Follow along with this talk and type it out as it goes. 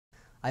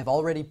I've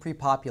already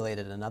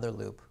pre-populated another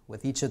loop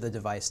with each of the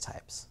device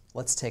types.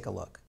 Let's take a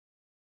look.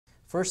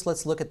 First,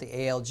 let's look at the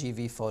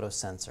ALGV photo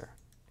sensor.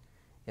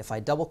 If I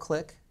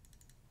double-click,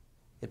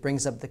 it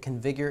brings up the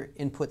Configure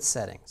Input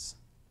Settings.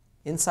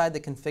 Inside the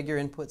Configure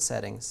Input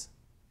Settings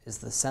is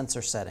the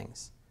sensor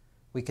settings.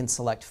 We can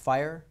select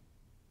Fire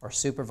or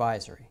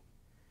Supervisory.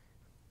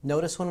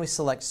 Notice when we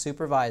select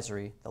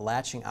Supervisory, the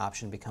latching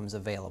option becomes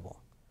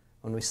available.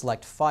 When we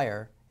select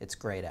Fire, it's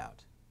grayed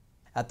out.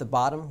 At the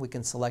bottom, we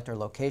can select our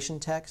location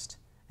text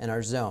and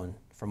our zone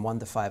from 1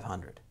 to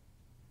 500.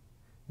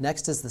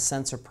 Next is the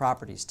Sensor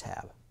Properties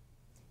tab.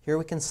 Here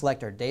we can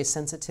select our day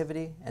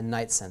sensitivity and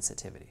night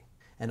sensitivity,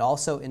 and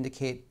also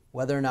indicate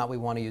whether or not we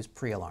want to use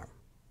pre-alarm.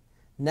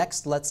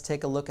 Next, let's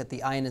take a look at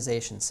the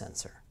ionization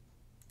sensor.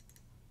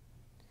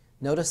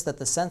 Notice that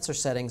the sensor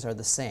settings are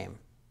the same.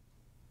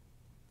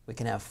 We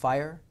can have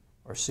Fire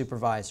or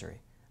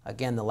Supervisory.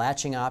 Again, the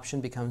latching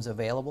option becomes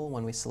available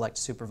when we select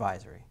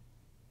Supervisory.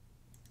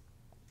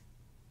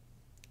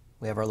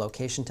 We have our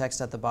location text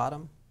at the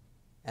bottom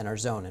and our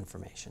zone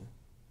information.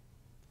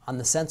 On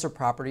the sensor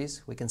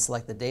properties, we can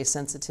select the day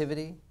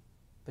sensitivity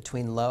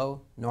between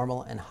low,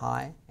 normal, and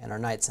high, and our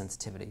night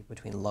sensitivity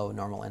between low,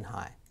 normal, and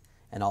high,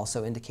 and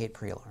also indicate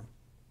pre-alarm.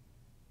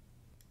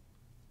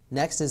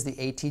 Next is the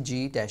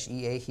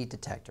ATG-EA heat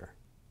detector.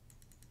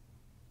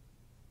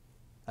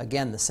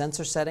 Again, the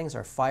sensor settings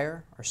are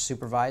Fire or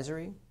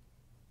Supervisory.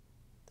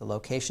 The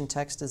location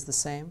text is the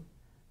same.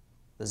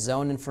 The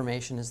zone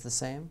information is the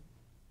same.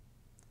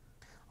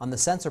 On the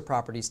Sensor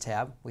Properties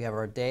tab, we have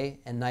our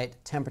day and night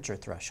temperature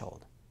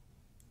threshold.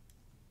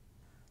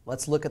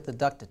 Let's look at the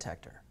duct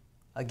detector.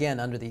 Again,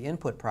 under the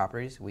Input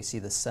Properties, we see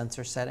the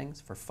sensor settings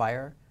for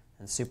Fire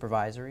and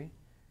Supervisory,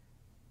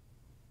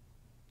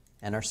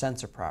 and our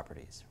sensor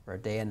properties for our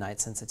day and night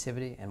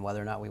sensitivity and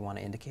whether or not we want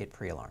to indicate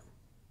pre-alarm.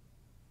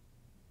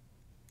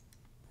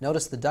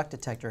 Notice the duct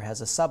detector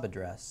has a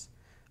subaddress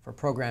for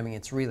programming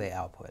its relay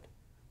output.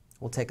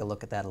 We'll take a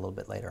look at that a little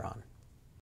bit later on.